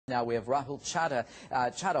Now we have Rahul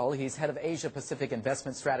Chadha. He's head of Asia Pacific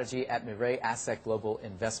Investment Strategy at Mirae Asset Global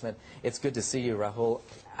Investment. It's good to see you, Rahul.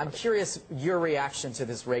 I'm curious your reaction to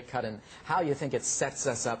this rate cut and how you think it sets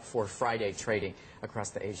us up for Friday trading across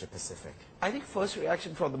the Asia Pacific. I think first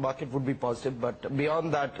reaction from the market would be positive, but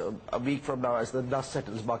beyond that, a week from now, as the dust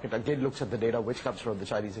settles, market again looks at the data which comes from the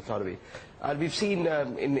Chinese economy. And we've seen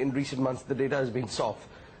in recent months the data has been soft.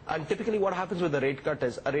 And typically what happens with a rate cut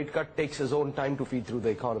is a rate cut takes its own time to feed through the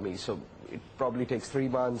economy. So it probably takes 3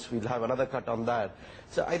 months. We'll have another cut on that.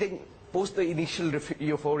 So I think post the initial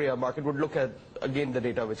euphoria, market would look at, again, the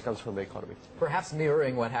data which comes from the economy. Perhaps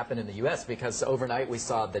mirroring what happened in the U.S., because overnight we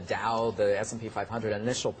saw the Dow, the S&P 500, an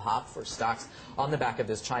initial pop for stocks on the back of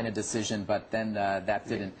this China decision, but then that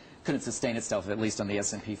couldn't sustain itself, at least on the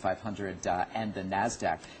S&P 500 and the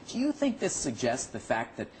NASDAQ. Do you think this suggests the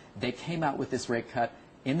fact that they came out with this rate cut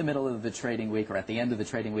in the middle of the trading week or at the end of the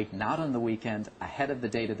trading week, not on the weekend, ahead of the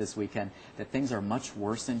data this weekend, that things are much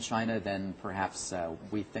worse in China than perhaps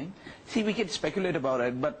we think? See, we can speculate about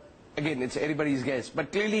it, but again, it's anybody's guess.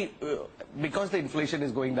 But clearly, because the inflation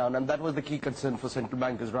is going down, and that was the key concern for central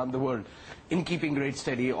bankers around the world, in keeping rates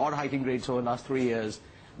steady or hiking rates over the last 3 years,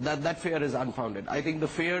 that fear is unfounded. I think the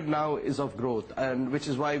fear now is of growth, and which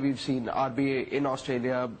is why we've seen RBA in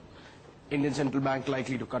Australia, Indian Central Bank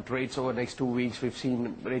likely to cut rates over the next 2 weeks. We've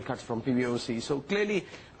seen rate cuts from PBOC. So clearly,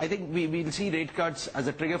 I think we'll see rate cuts as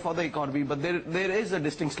a trigger for the economy, but there is a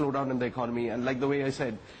distinct slowdown in the economy. And like the way I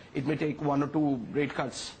said, it may take 1 or 2 rate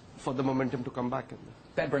cuts for the momentum to come back.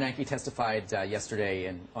 Ben Bernanke testified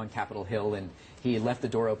yesterday on Capitol Hill, and he left the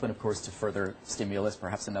door open, of course, to further stimulus,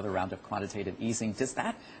 perhaps another round of quantitative easing. Does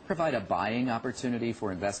that provide a buying opportunity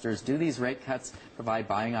for investors? Do these rate cuts provide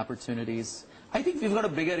buying opportunities? I think we've got a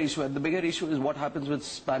bigger issue, and the bigger issue is what happens with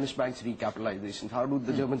Spanish banks' recapitalization. How do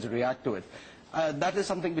the Germans react to it? That is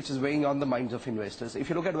something which is weighing on the minds of investors. If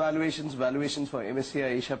you look at valuations for MSCI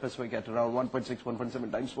Asia Pacific at around 1.6,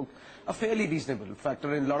 1.7 times book are fairly reasonable.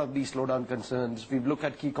 Factor in a lot of these slowdown concerns. We've looked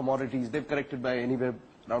at key commodities. They've corrected by anywhere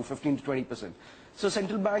around 15 to 20%. So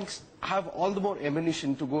central banks have all the more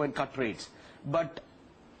ammunition to go and cut rates. But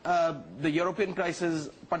the European crisis,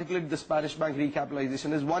 particularly the Spanish bank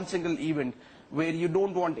recapitalization, is one single event where you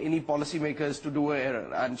don't want any policymakers to do an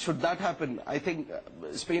error. And should that happen, I think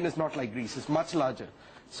Spain is not like Greece. It's much larger.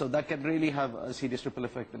 So that can really have a serious ripple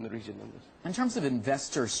effect in the region. In terms of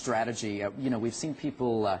investor strategy, we've seen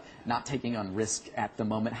people not taking on risk at the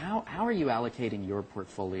moment. How are you allocating your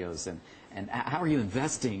portfolios and how are you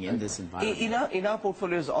investing in this environment? In our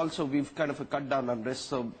portfolios also, we've kind of cut down on risk.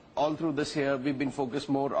 So all through this year, we've been focused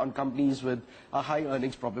more on companies with a high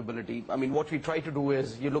earnings probability. I mean, what we try to do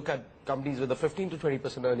is you look at companies with a 15 to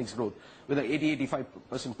 20% earnings growth with an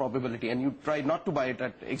 80-85% probability, and you try not to buy it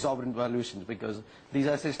at exorbitant valuations because these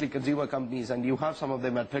are essentially consumer companies, and you have some of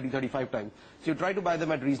them at 30-35 times. So you try to buy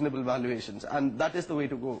them at reasonable valuations, and that is the way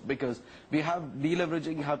to go because we have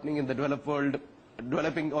deleveraging happening in the developed world,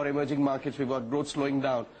 developing or emerging markets. We've got growth slowing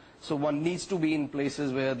down. So one needs to be in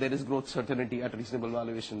places where there is growth certainty at reasonable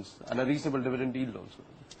valuations and a reasonable dividend yield also.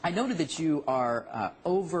 I noted that you are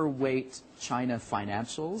overweight China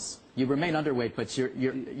financials. You remain underweight, but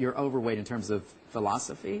you're overweight in terms of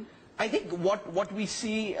philosophy. I think what we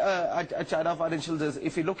see at China financials is,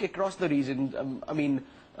 if you look across the region,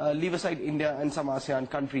 leave aside India and some ASEAN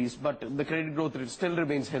countries, but the credit growth rate still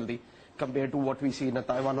remains healthy compared to what we see in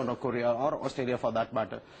Taiwan or Korea or Australia for that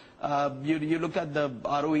matter. You look at the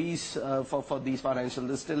ROEs for these financials,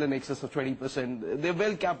 they're still in excess of 20%. They're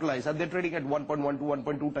well capitalized and they're trading at 1.1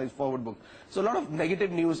 to 1.2 times forward book. So a lot of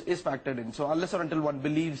negative news is factored in. So unless or until one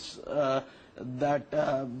believes that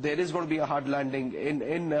there is going to be a hard landing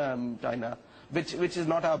in China, which is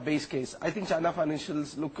not our base case, I think China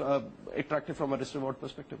financials look attractive from a risk-reward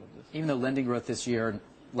perspective of this. Even though lending growth this year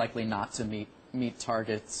likely not to meet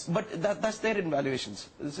targets. But that's there in valuations.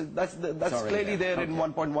 That's clearly there in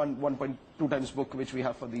 1.1, 1.2 times book, which we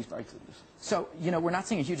have for these banks. So, we're not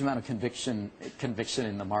seeing a huge amount of conviction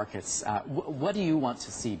in the markets. What do you want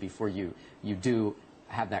to see before you do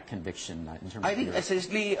have that conviction in terms I think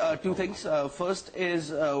essentially 2 things. First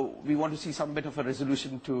is we want to see some bit of a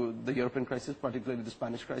resolution to the European crisis, particularly the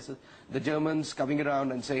Spanish crisis. The Germans coming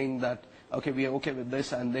around and saying that, okay, we are okay with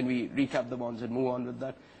this, and then we recap the bonds and move on with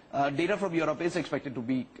that. Data from Europe is expected to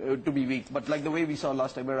be weak, but like the way we saw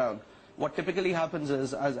last time around, what typically happens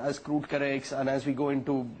is as crude corrects and as we go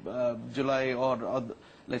into July or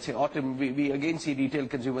let's say autumn, we again see retail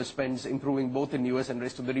consumer spends improving both in US and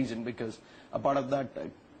rest of the region because a part of that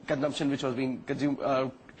consumption which was being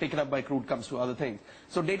taken up by crude comes to other things.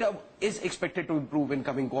 So data is expected to improve in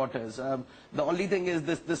coming quarters. The only thing is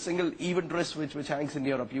this single event risk which hangs in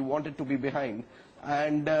Europe. You want it to be behind.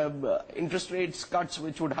 And interest rates cuts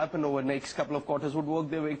which would happen over the next couple of quarters would work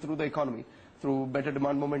their way through the economy through better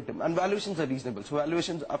demand momentum. And valuations are reasonable. So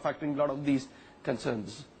valuations are factoring a lot of these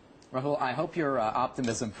concerns. Rahul, I hope your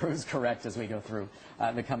optimism proves correct as we go through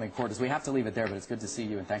the coming quarters. We have to leave it there, but it's good to see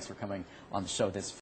you, and thanks for coming on the show this